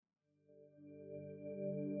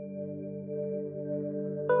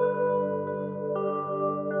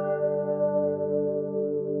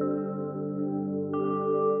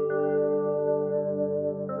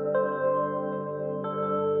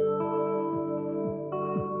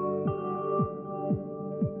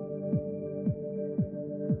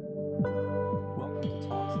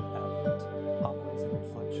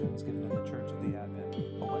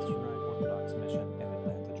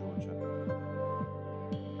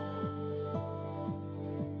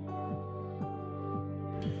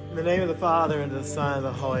In the name of the Father, and of the Son, and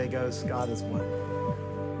of the Holy Ghost, God is one.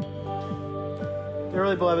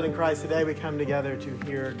 Dearly beloved in Christ, today we come together to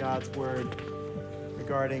hear God's word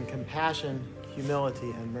regarding compassion,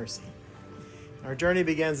 humility, and mercy. Our journey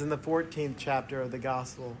begins in the 14th chapter of the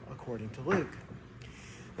Gospel according to Luke.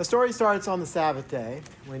 The story starts on the Sabbath day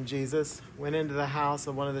when Jesus went into the house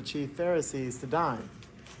of one of the chief Pharisees to dine.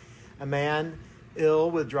 A man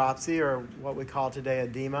ill with dropsy, or what we call today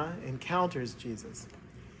edema, encounters Jesus.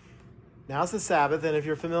 Now it's the Sabbath, and if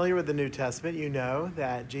you're familiar with the New Testament, you know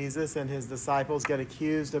that Jesus and his disciples get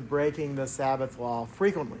accused of breaking the Sabbath law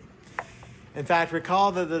frequently. In fact,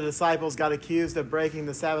 recall that the disciples got accused of breaking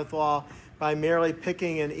the Sabbath law by merely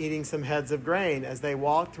picking and eating some heads of grain as they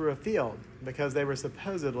walked through a field, because they were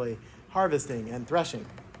supposedly harvesting and threshing.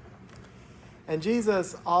 And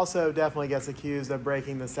Jesus also definitely gets accused of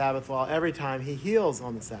breaking the Sabbath law every time he heals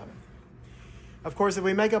on the Sabbath. Of course, if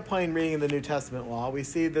we make a plain reading of the New Testament law, we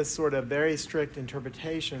see this sort of very strict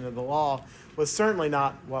interpretation of the law was certainly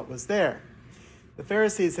not what was there. The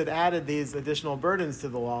Pharisees had added these additional burdens to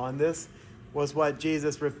the law, and this was what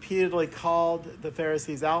Jesus repeatedly called the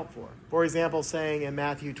Pharisees out for. For example, saying in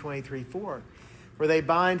Matthew 23:4, "For they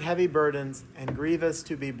bind heavy burdens and grievous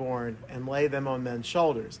to be borne, and lay them on men's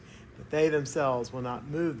shoulders, but they themselves will not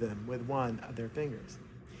move them with one of their fingers."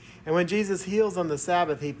 And when Jesus heals on the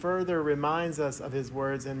Sabbath, he further reminds us of his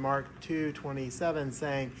words in Mark 2:27,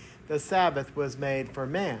 saying, "The Sabbath was made for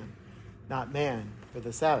man, not man for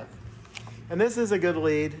the Sabbath." And this is a good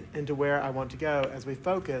lead into where I want to go as we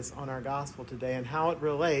focus on our gospel today and how it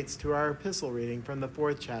relates to our epistle reading from the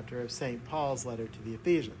 4th chapter of St. Paul's letter to the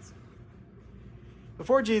Ephesians.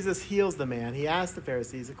 Before Jesus heals the man, he asks the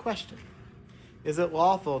Pharisees a question. Is it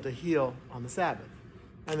lawful to heal on the Sabbath?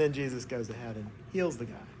 And then Jesus goes ahead and heals the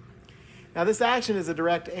guy. Now, this action is a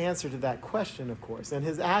direct answer to that question, of course, and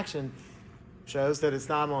his action shows that it's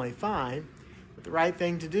not only fine, but the right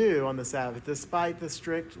thing to do on the Sabbath, despite the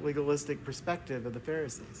strict legalistic perspective of the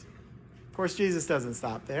Pharisees. Of course, Jesus doesn't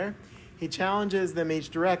stop there. He challenges them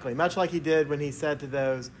each directly, much like he did when he said to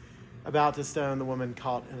those about to stone the woman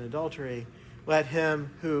caught in adultery, "Let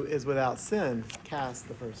him who is without sin cast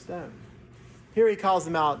the first stone." Here he calls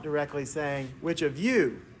them out directly, saying, "Which of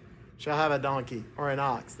you shall have a donkey or an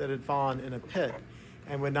ox that had fallen in a pit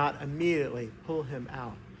and would not immediately pull him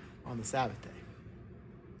out on the Sabbath day?"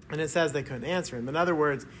 And it says they couldn't answer him. In other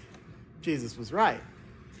words, Jesus was right.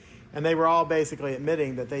 And they were all basically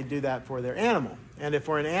admitting that they do that for their animal. And if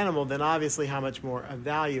for an animal, then obviously how much more of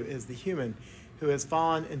value is the human who has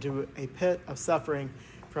fallen into a pit of suffering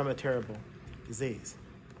from a terrible disease.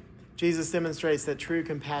 Jesus demonstrates that true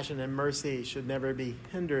compassion and mercy should never be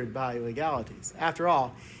hindered by legalities. After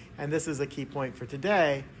all, and this is a key point for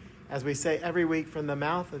today, as we say every week from the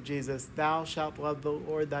mouth of Jesus, "Thou shalt love the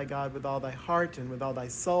Lord thy God with all thy heart and with all thy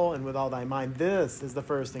soul and with all thy mind. This is the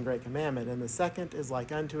first and great commandment. And the second is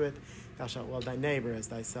like unto it, thou shalt love thy neighbor as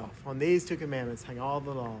thyself. On these two commandments hang all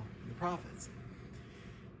the law and the prophets."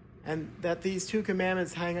 And that these two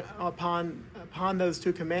commandments hang upon those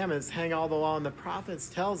two commandments hang all the law and the prophets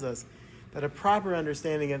tells us that a proper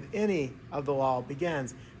understanding of any of the law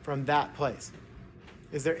begins from that place.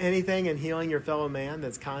 Is there anything in healing your fellow man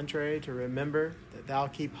that's contrary to remember that thou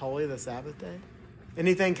keep holy the Sabbath day?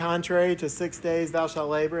 Anything contrary to 6 days thou shalt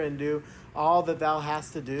labor and do all that thou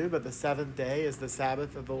hast to do, but the 7th day is the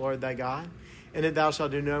Sabbath of the Lord thy God? In it thou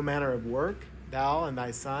shalt do no manner of work, thou and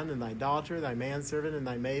thy son and thy daughter, thy manservant and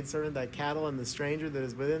thy maidservant, thy cattle and the stranger that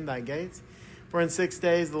is within thy gates. For in 6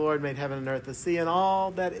 days the Lord made heaven and earth, the sea, and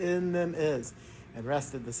all that in them is, and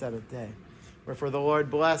rested the 7th day. Wherefore the Lord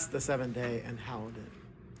blessed the 7th day and hallowed it.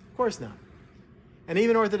 Of course not. And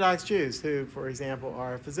even Orthodox Jews, who, for example,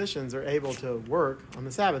 are physicians, are able to work on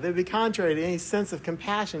the Sabbath. It would be contrary to any sense of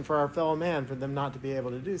compassion for our fellow man for them not to be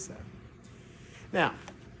able to do so. Now,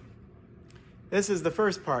 this is the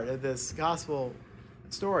first part of this gospel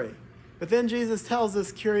story. But then Jesus tells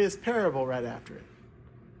this curious parable right after it.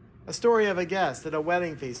 A story of a guest at a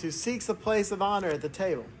wedding feast who seeks a place of honor at the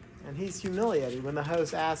table. And he's humiliated when the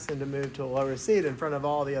host asks him to move to a lower seat in front of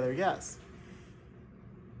all the other guests.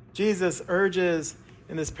 Jesus urges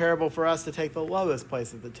in this parable for us to take the lowest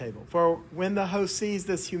place at the table. For when the host sees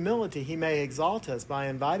this humility, he may exalt us by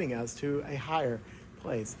inviting us to a higher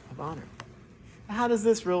place of honor. How does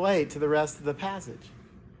this relate to the rest of the passage?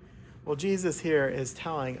 Well, Jesus here is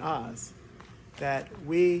telling us that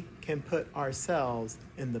we can put ourselves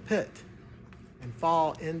in the pit and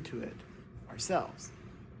fall into it ourselves.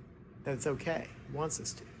 That it's okay. He wants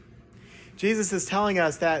us to. Jesus is telling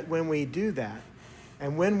us that when we do that,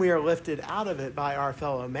 and when we are lifted out of it by our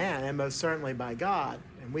fellow man, and most certainly by God,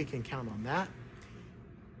 and we can count on that,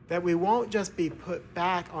 that we won't just be put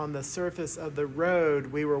back on the surface of the road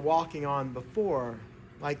we were walking on before,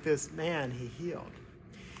 like this man he healed.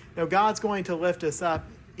 No, God's going to lift us up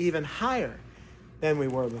even higher than we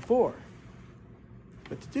were before.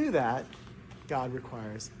 But to do that, God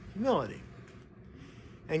requires humility.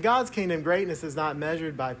 And God's kingdom greatness is not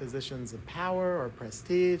measured by positions of power or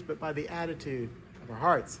prestige, but by the attitude of our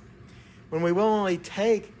hearts. When we willingly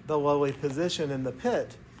take the lowly position in the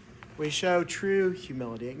pit, we show true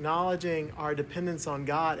humility, acknowledging our dependence on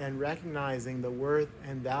God and recognizing the worth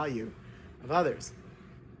and value of others.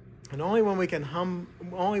 And only when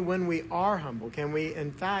we are humble can we,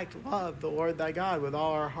 in fact, love the Lord thy God with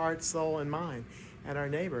all our heart, soul, and mind, and our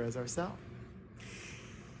neighbor as ourselves.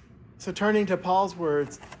 So turning to Paul's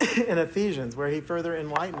words in Ephesians, where he further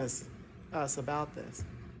enlightens us about this.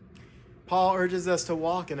 Paul urges us to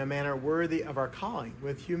walk in a manner worthy of our calling,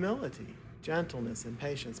 with humility, gentleness, and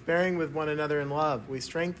patience. Bearing with one another in love, we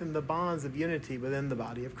strengthen the bonds of unity within the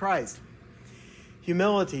body of Christ.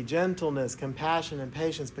 Humility, gentleness, compassion, and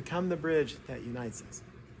patience become the bridge that unites us.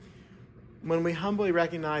 When we humbly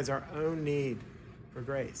recognize our own need for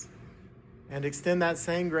grace and extend that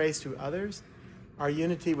same grace to others, our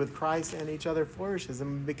unity with Christ and each other flourishes,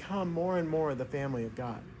 and we become more and more the family of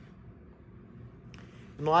God.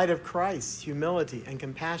 In light of Christ's humility and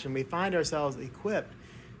compassion, we find ourselves equipped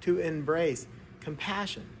to embrace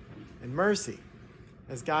compassion and mercy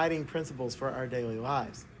as guiding principles for our daily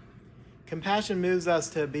lives. Compassion moves us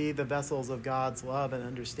to be the vessels of God's love and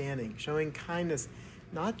understanding, showing kindness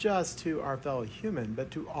not just to our fellow human,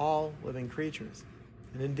 but to all living creatures,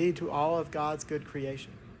 and indeed to all of God's good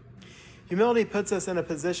creation. Humility puts us in a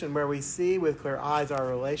position where we see with clear eyes our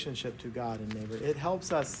relationship to God and neighbor. It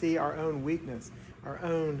helps us see our own weakness, our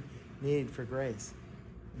own need for grace.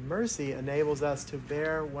 Mercy enables us to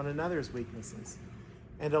bear one another's weaknesses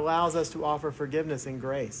and allows us to offer forgiveness and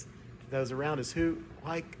grace to those around us who,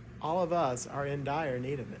 like all of us, are in dire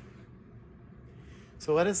need of it.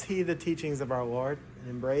 So let us heed the teachings of our Lord and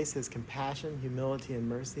embrace his compassion, humility, and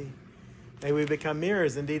mercy. May we become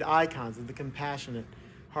mirrors, indeed icons, of the compassionate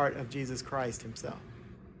heart of Jesus Christ himself.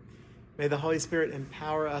 May the Holy Spirit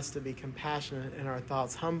empower us to be compassionate in our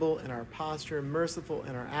thoughts, humble in our posture, merciful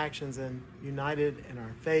in our actions, and united in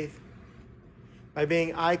our faith. By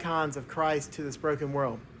being icons of Christ to this broken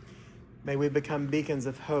world, may we become beacons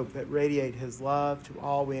of hope that radiate his love to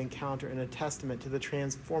all we encounter, and a testament to the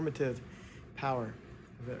transformative power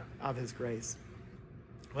of his grace.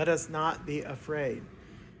 Let us not be afraid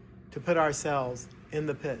to put ourselves in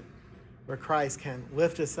the pit where Christ can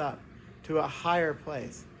lift us up to a higher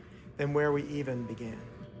place than where we even began.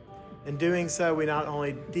 In doing so, we not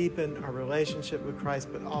only deepen our relationship with Christ,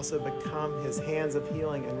 but also become his hands of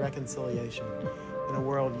healing and reconciliation in a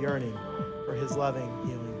world yearning for his loving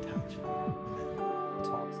healing.